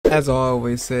As I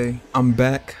always say, I'm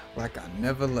back like I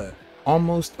never left.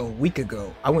 Almost a week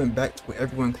ago, I went back to what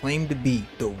everyone claimed to be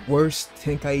the worst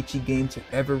Tenkaichi game to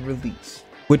ever release,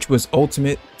 which was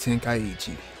Ultimate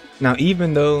Tenkaichi. Now,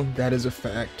 even though that is a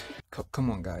fact, come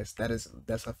on guys,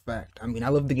 that's a fact. I mean, I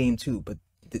love the game too, but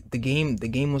the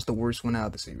game was the worst one out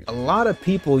of the series. A lot of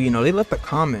people, they left a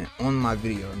comment on my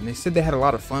video and they said they had a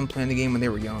lot of fun playing the game when they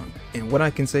were young. And what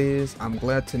I can say is, I'm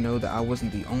glad to know that I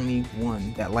wasn't the only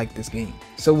one that liked this game.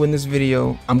 So in this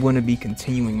video, I'm going to be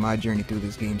continuing my journey through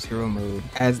this game's hero mode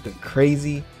as the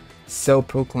crazy,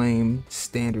 self-proclaimed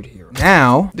standard hero.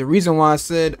 Now, the reason why I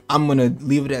said I'm going to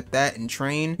leave it at that and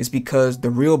train is because the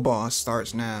real boss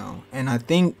starts now. And I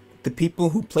think the people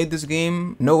who played this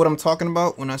game know what I'm talking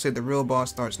about when I say the real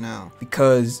boss starts now,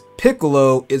 because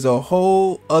Piccolo is a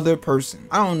whole other person.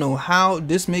 I don't know how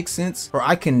this makes sense, or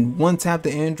I can one tap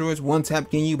the androids, one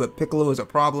tap Ginyu, but Piccolo is a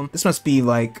problem. This must be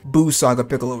like Boo Saga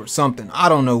Piccolo or something. I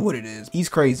don't know what it is. He's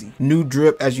crazy. New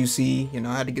drip, as you see,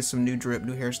 I had to get some new drip,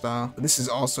 new hairstyle. But this is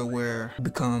also where I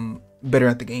become better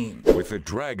at the game. With the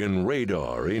dragon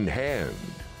radar in hand,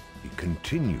 he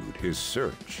continued his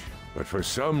search. But for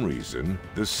some reason,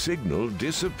 the signal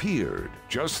disappeared.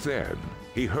 Just then,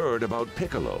 he heard about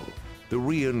Piccolo, the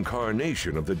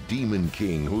reincarnation of the Demon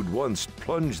King who'd once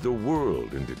plunged the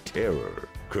world into terror.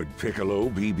 Could Piccolo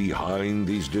be behind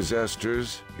these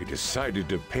disasters? He decided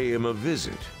to pay him a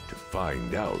visit to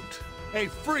find out. Hey,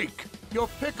 freak! You're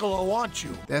Piccolo, aren't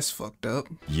you? That's fucked up.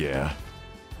 Yeah,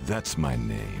 that's my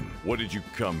name. What did you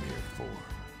come here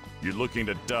for? You looking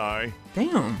to die?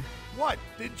 Damn. What?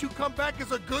 Didn't you come back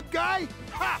as a good guy?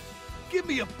 Ha! Give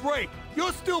me a break!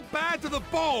 You're still bad to the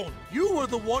bone! You were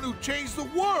the one who changed the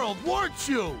world, weren't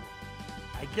you?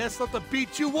 I guess I'll have to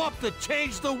beat you up to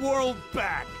change the world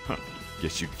back! Huh.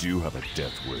 Guess you do have a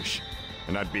death wish.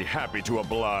 And I'd be happy to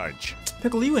oblige.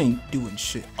 Piccolo, you ain't doing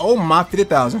shit. Oh my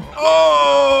 50,000.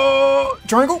 Oh!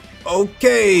 Triangle?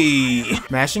 Okay.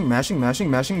 Mashing. It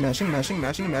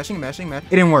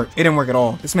didn't work. It didn't work at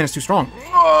all. This man is too strong.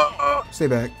 Stay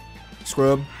back.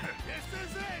 Scrub.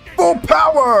 Full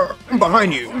power! I'm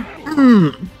behind you.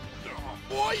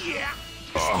 Oh yeah!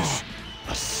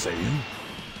 A Saiyan?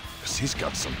 Because he's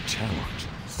got some talent.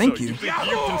 Thank so you. You think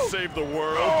you can save the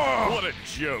world? What a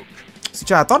joke. See,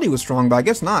 Chad, I thought he was strong, but I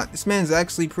guess not. This man's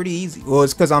actually pretty easy. Well,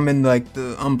 it's because I'm in like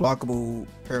the unblockable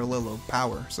parallel of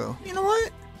power. So, you know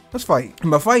what? Let's fight.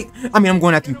 I'm gonna fight. I mean, I'm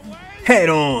going at you head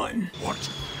on. What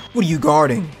are you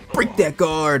guarding? Break that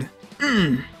guard.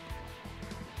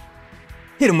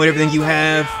 Hit him with everything you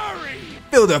have.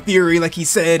 Feel the fury, like he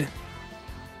said.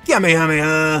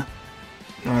 Kamehameha.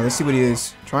 Alright, let's see what he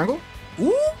is. Triangle?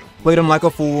 Ooh. Played him like a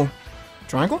fool.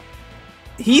 Triangle?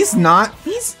 He's not.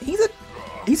 He's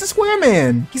a square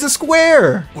man. He's a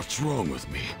square. What's wrong with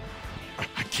me?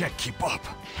 I can't keep up.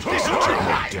 There's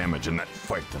more damage in that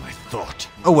fight than I thought.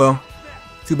 Oh well.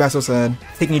 Too bad, so sad.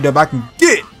 Taking you back and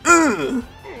get. Hame.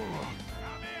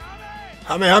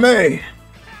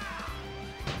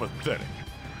 Pathetic.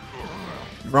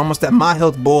 You're almost at my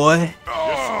health, boy.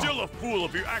 You're still a fool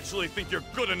if you actually think you're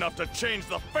good enough to change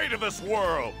the fate of this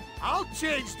world. I'll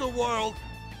change the world!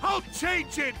 I'll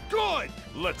change it good!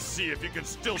 Let's see if you can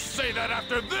still say that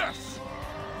after this.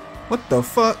 What the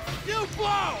fuck? You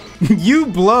blow! You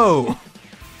blow.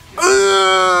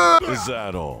 Is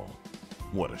that all?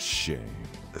 What a shame.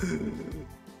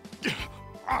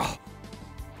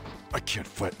 I can't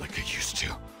fight like I used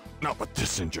to. Not with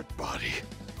this injured body.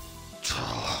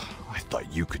 I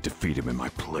thought you could defeat him in my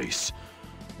place,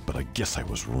 but I guess I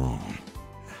was wrong.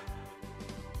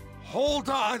 Hold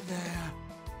on there.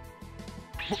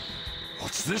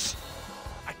 What's this?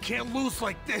 I can't lose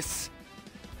like this.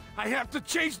 I have to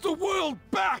change the world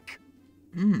back.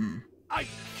 I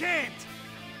can't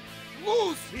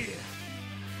lose here.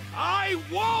 I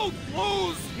won't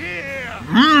lose here.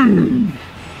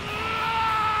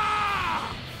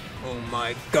 Oh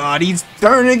my god, he's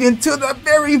turning into the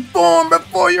very form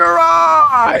before your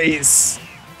eyes!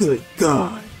 Good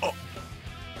god.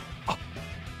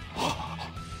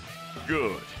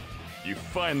 Good. You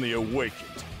finally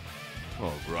awakened.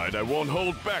 All right, I won't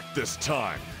hold back this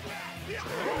time.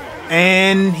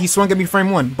 And he swung at me frame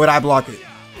one, but I blocked it.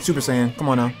 Super Saiyan, come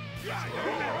on now.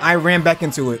 I ran back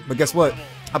into it, but guess what?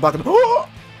 I blocked it. Oh!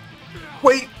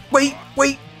 Wait.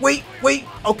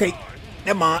 Okay,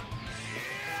 never mind.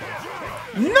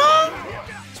 No!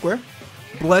 Square.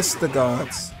 Bless the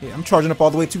gods. Yeah, I'm charging up all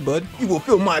the way too, bud. You will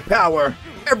feel my power.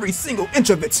 Every single inch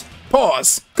of it.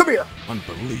 Pause. Come here.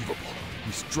 Unbelievable.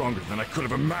 He's stronger than I could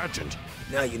have imagined.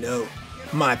 Now you know.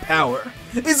 My power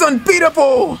is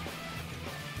unbeatable!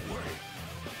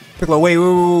 Piccolo, wait.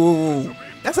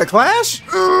 That's a clash?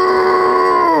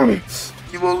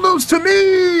 You will lose to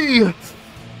me!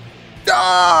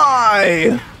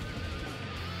 Die!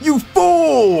 You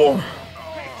fool!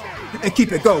 And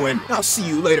keep it going. I'll see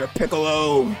you later,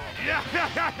 Piccolo.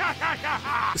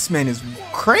 This man is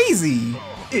crazy.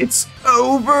 It's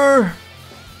over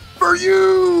for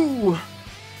you.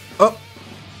 Oh,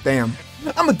 damn.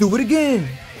 I'm gonna do it again.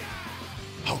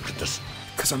 How could this?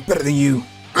 Cause I'm better than you.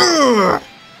 Ugh.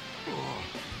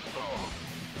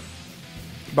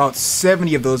 About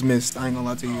 70 of those missed, I ain't gonna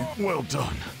lie to you. Well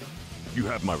done. You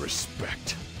have my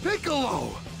respect.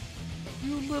 Piccolo!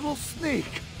 You little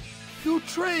sneak. You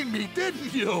trained me,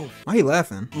 didn't you? Why are you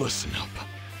laughing? Listen up.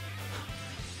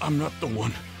 I'm not the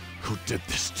one who did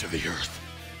this to the Earth.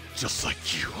 Just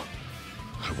like you.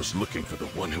 I was looking for the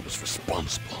one who was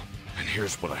responsible. And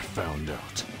here's what I found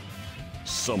out.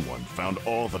 Someone found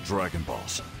all the Dragon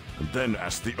Balls, and then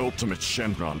asked the ultimate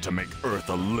Shenron to make Earth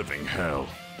a living hell.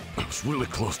 I was really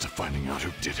close to finding out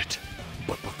who did it.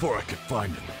 But before I could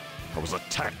find him, I was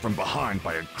attacked from behind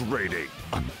by a great ape.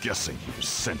 I'm guessing he was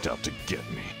sent out to get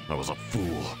me. I was a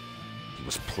fool. He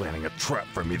was planning a trap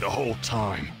for me the whole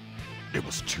time. It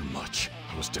was too much.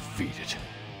 I was defeated.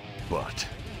 But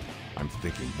I'm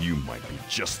thinking you might be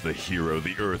just the hero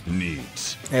the Earth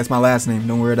needs. Hey, it's my last name.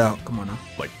 Don't wear it out. Come on now.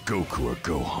 Like Goku or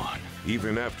Gohan.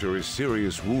 Even after his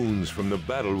serious wounds from the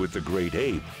battle with the Great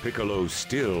Ape, Piccolo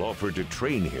still offered to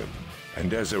train him.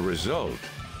 And as a result,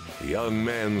 the young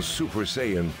man's Super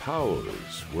Saiyan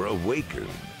powers were awakened.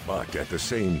 But at the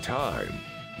same time,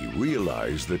 he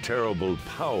realized the terrible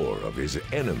power of his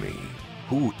enemy.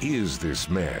 Who is this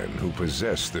man who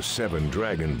possessed the 7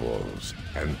 Dragon Balls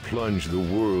and plunged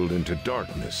the world into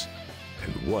darkness?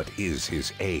 And what is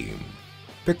his aim?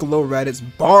 Piccolo Raditz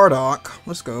Bardock.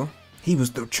 Let's go. He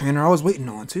was the trainer I was waiting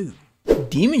on too.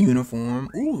 Demon uniform.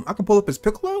 Ooh, I can pull up his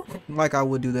Piccolo? Like I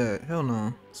would do that. Hell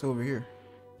no. It's over here.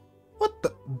 What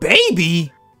the?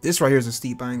 Baby? This right here is a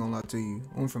steep, I ain't gonna lie to you.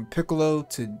 Went from Piccolo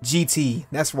to GT.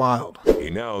 That's wild.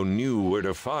 He now knew where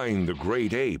to find the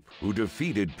Great Ape who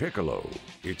defeated Piccolo.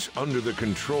 It's under the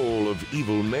control of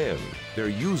evil men. They're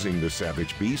using the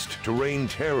savage beast to rain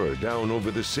terror down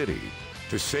over the city.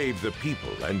 To save the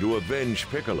people and to avenge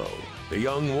Piccolo, the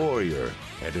young warrior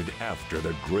headed after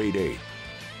the Great Ape.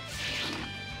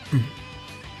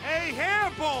 Hey,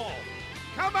 Hairball!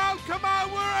 Come out,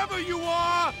 wherever you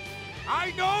are!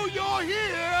 I know you're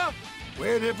here!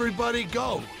 Where'd everybody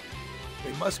go?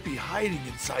 They must be hiding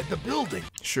inside the building.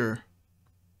 Sure.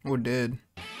 Or dead.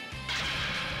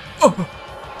 Oh!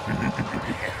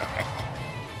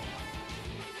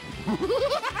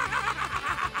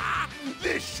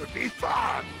 This should be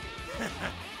fun!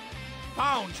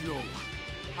 Found you!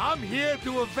 I'm here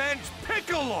to avenge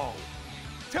Piccolo!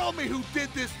 Tell me who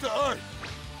did this to Earth!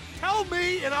 Tell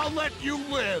me and I'll let you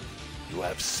live! You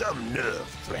have some nerve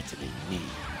threatening me.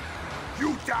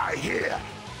 You die here!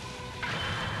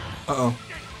 Uh-oh.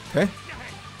 Okay.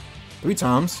 3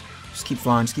 times. Just keep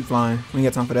flying, just keep flying. We ain't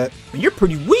got time for that. Man, you're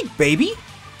pretty weak, baby!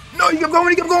 No, you keep going,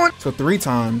 you keep going! So 3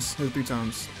 times. Here's 3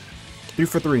 times. 3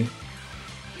 for 3.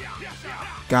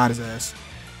 Got his ass.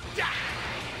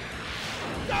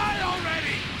 Die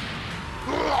already!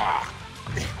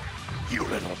 You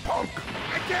little punk!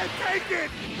 I can't take it!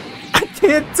 I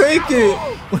can't take it!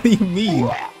 What do you mean?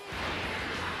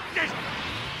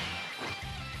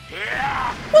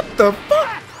 What the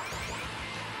fuck?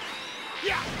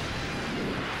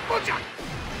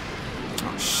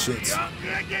 Oh shit.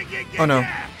 Oh no.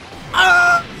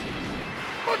 Ah!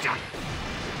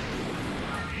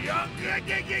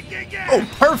 Oh,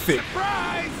 perfect!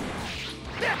 Surprise!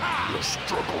 Your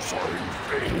struggles are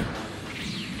in vain.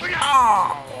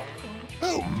 Oh!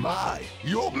 Oh my,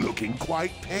 you're looking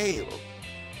quite pale.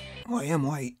 Oh, I am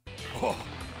white. Oh,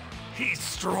 he's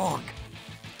strong.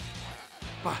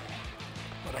 But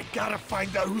I gotta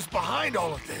find out who's behind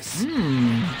all of this.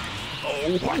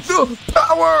 Oh, what the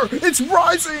power! It's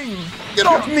rising! Get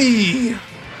off me!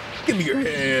 Give me your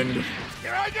hand.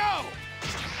 Here I go!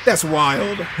 That's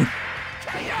wild.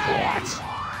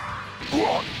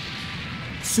 What?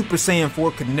 Super Saiyan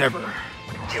 4 could never.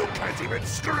 You can't even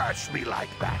scratch me like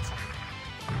that.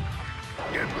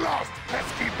 Get lost,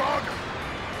 pesky bug!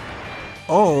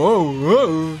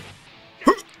 Oh.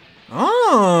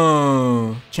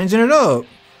 Oh, changing it up.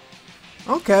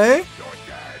 Okay. You're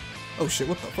dead. Oh shit,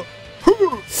 what the fuck?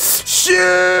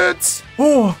 Shit!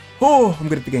 Oh, I'm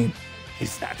good at the game.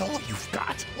 Is that all you've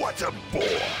got? What a bore!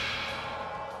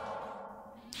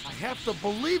 I have to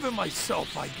believe in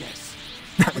myself, I guess.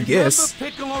 I guess.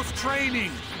 Remember Piccolo's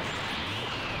training.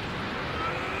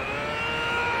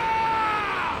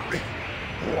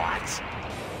 What?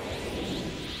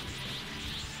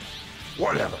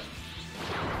 Whatever.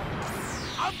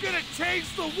 I'm gonna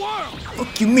change the world!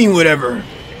 Fuck you mean whatever?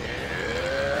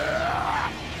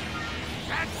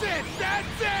 That's it!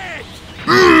 That's it!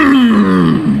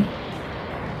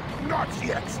 Not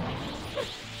yet!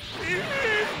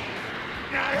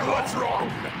 What's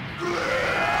wrong?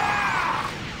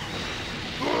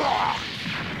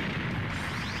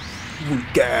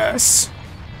 Weak ass.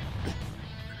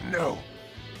 No,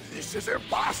 this is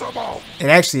impossible! It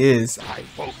actually is. I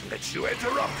won't let you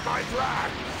interrupt my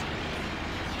plans!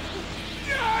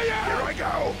 Here I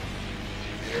go!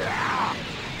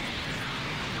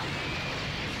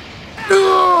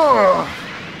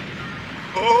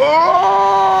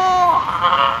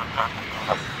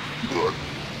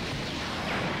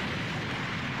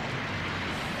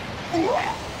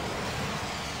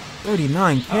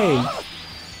 $39K.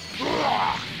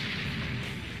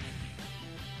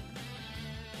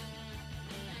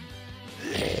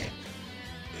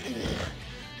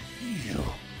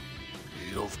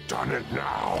 You've done it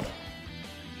now.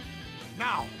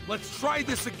 Now, let's try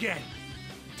this again.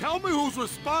 Tell me who's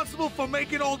responsible for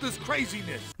making all this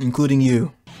craziness. Including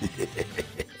you.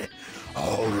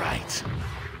 All right.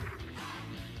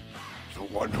 The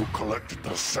one who collected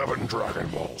the 7 Dragon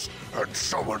Balls and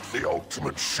summoned the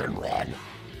ultimate Shinron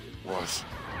was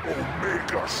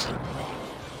Omega Shinron.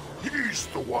 He's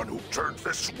the one who turned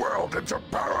this world into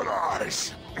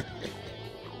paradise.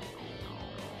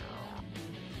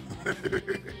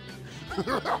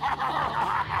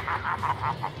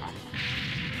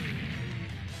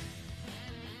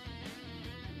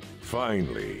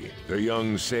 Finally, the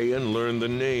young Saiyan learned the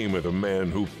name of the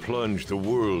man who plunged the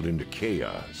world into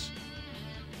chaos.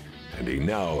 And he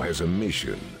now has a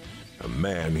mission, a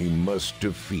man he must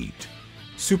defeat.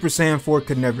 Super Saiyan 4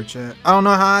 could never, chat. I don't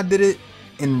know how I did it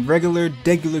in regular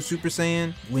Super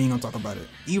Saiyan. We ain't gonna talk about it.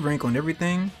 E rank on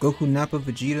everything. Goku, Nappa,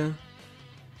 Vegeta.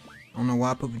 I don't know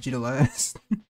why I put Vegeta last.